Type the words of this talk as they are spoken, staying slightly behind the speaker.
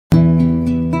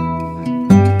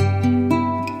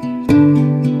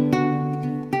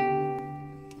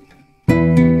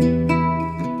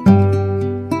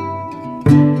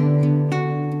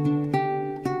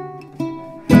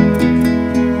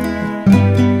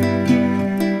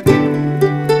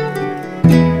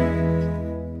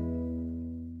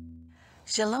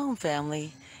Shalom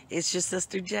family, it's your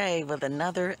sister Jay with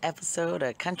another episode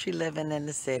of Country Living in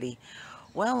the City.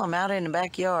 Well, I'm out in the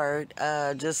backyard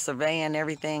just surveying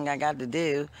everything I got to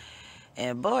do,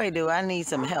 and boy do I need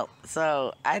some help.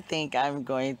 So I think I'm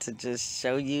going to just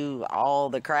show you all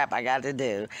the crap I got to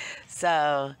do.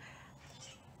 So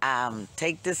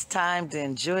take this time to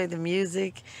enjoy the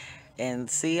music and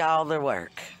see all the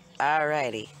work.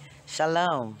 Alrighty,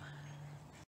 Shalom.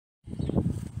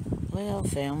 Well,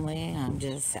 family, I'm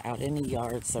just out in the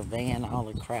yard surveying all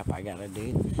the crap I gotta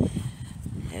do.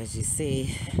 As you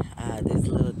see,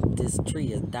 this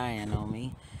tree is dying on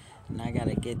me, and I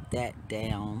gotta get that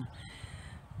down.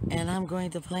 And I'm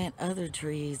going to plant other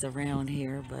trees around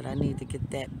here, but I need to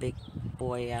get that big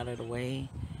boy out of the way.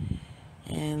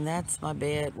 And that's my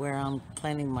bed where I'm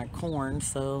planting my corn,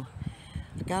 so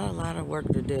I got a lot of work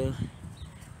to do.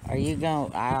 Are you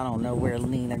going? I don't know where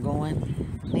Nina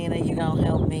going. Nina, you gonna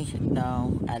help me?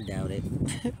 No, I doubt it.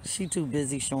 She too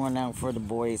busy showing out for the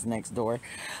boys next door.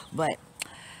 But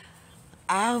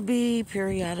I'll be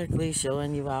periodically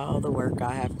showing you all the work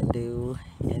I have to do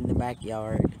in the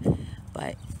backyard.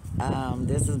 But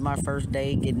this is my first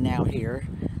day getting out here,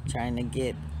 trying to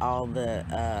get all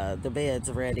the beds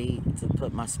ready to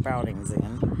put my sproutings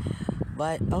in.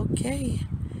 But okay.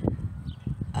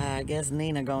 I guess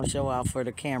Nina gonna show off for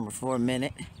the camera for a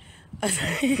minute.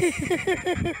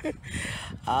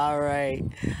 All right.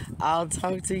 I'll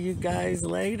talk to you guys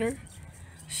later.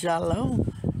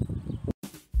 Shalom.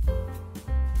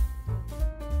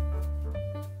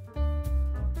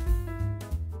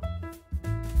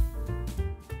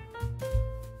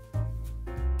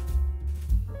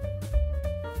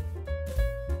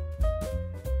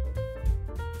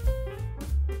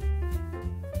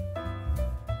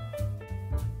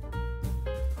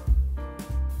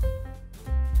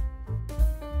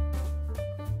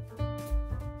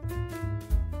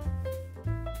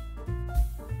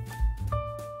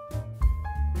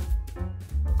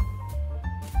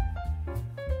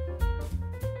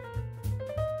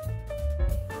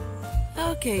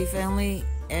 Okay, family,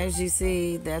 as you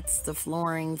see, that's the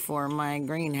flooring for my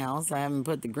greenhouse. I haven't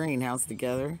put the greenhouse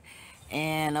together.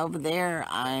 And over there,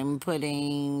 I'm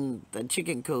putting the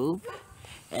chicken coop.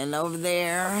 And over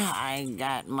there, I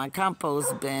got my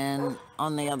compost bin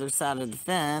on the other side of the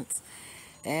fence.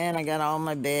 And I got all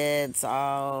my beds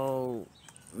all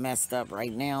messed up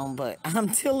right now, but I'm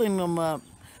tilling them up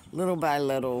little by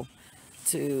little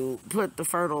to put the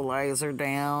fertilizer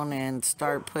down and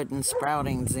start putting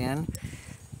sproutings in.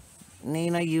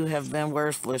 Nina, you have been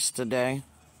worthless today.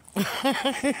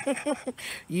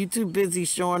 You too busy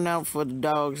showing out for the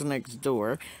dogs next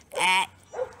door.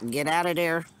 Get out of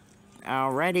there.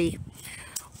 Alrighty.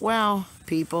 Well,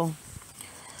 people,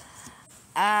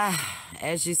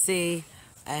 as you see,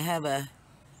 I have a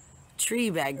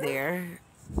tree back there,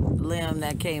 limb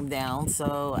that came down,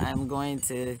 so I'm going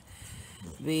to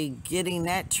be getting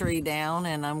that tree down,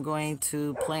 and I'm going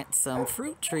to plant some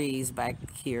fruit trees back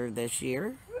here this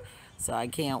year. So I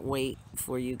can't wait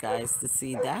for you guys to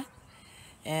see that.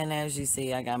 And as you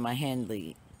see, I got my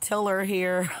handy tiller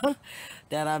here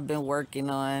that I've been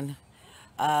working on.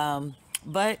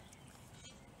 But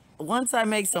once I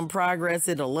make some progress,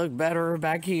 it'll look better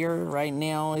back here. Right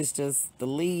now, it's just the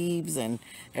leaves and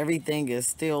everything is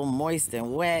still moist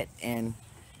and wet. And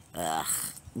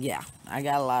yeah, I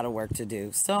got a lot of work to do.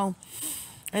 So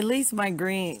at least my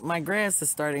grass is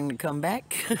starting to come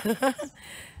back.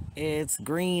 It's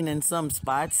green in some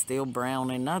spots, still brown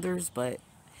in others, but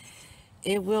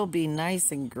it will be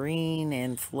nice and green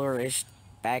and flourished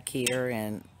back here,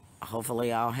 and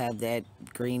hopefully I'll have that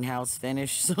greenhouse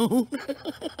finished soon.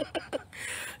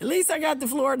 At least I got the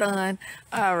floor done.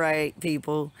 All right,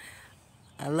 people.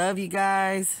 I love you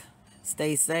guys.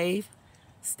 Stay safe.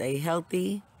 Stay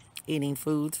healthy. Eating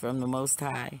foods from the Most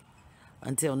High.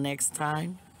 Until next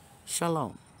time,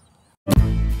 Shalom.